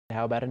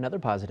How about another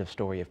positive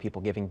story of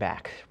people giving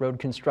back? Road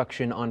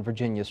construction on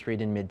Virginia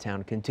Street in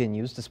Midtown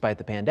continues despite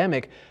the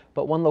pandemic,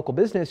 but one local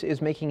business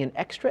is making an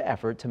extra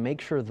effort to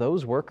make sure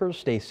those workers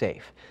stay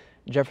safe.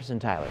 Jefferson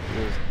Tyler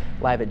is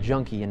live at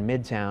Junkee in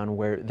Midtown,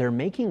 where they're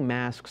making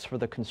masks for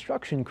the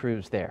construction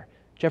crews there.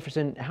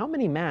 Jefferson, how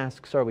many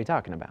masks are we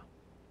talking about?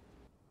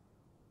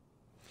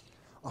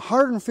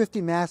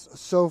 150 masks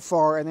so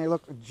far, and they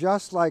look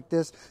just like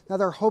this. Now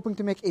they're hoping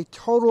to make a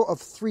total of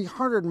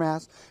 300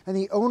 masks, and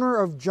the owner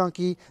of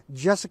Junkee,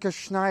 Jessica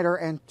Schneider,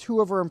 and 2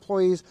 of her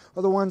employees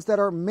are the ones that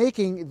are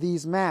making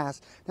these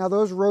masks. Now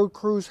those road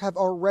crews have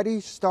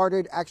already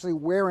started actually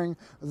wearing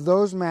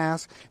those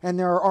masks, and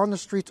they're on the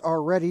streets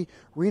already.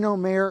 Reno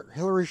Mayor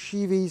Hillary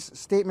Sheevy's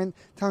statement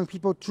telling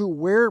people to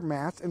wear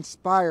masks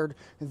inspired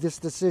this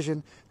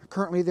decision.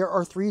 Currently, there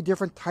are 3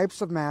 different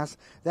types of masks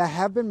that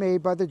have been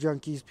made by the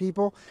Junkee's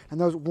people, and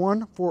those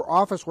one for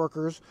office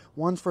workers,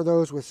 one's for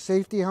those with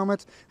safety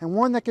helmets, and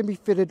one that can be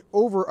fitted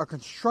over a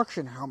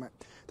construction helmet.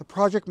 The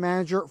project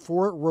manager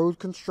for road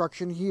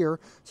construction here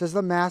says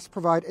the masks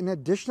provide an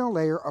additional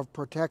layer of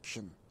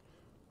protection.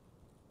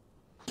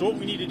 So what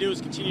we need to do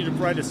is continue to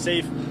provide a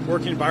safe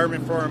working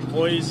environment for our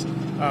employees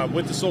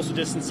with the social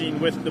distancing,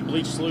 with the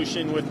bleach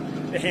solution, with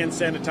the hand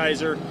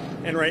sanitizer,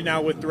 and right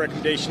now with the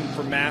recommendation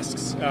for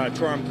masks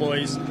to our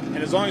employees. And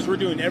as long as we're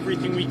doing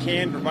everything we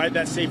can to provide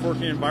that safe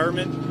working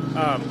environment,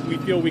 we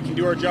feel we can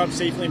do our job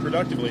safely and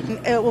productively.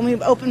 When we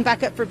open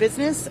back up for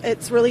business,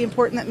 it's really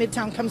important that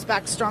Midtown comes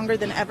back stronger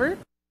than ever.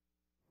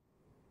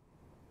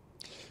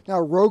 Now,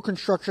 road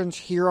constructions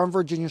here on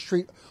Virginia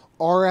Street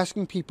are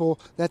asking people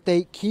that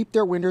they keep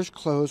their windows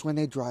closed when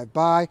they drive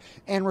by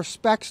and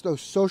respects those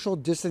social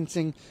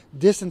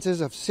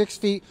distances of 6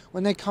 feet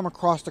when they come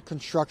across the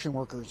construction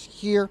workers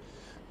here.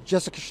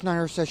 Jessica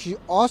Schneider says she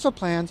also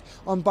plans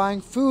on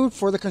buying food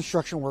for the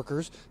construction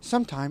workers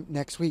sometime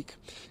next week.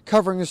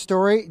 Covering the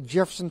story,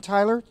 Jefferson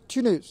Tyler,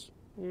 2 News.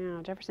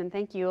 Yeah, Jefferson,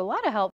 thank you. A lot of help.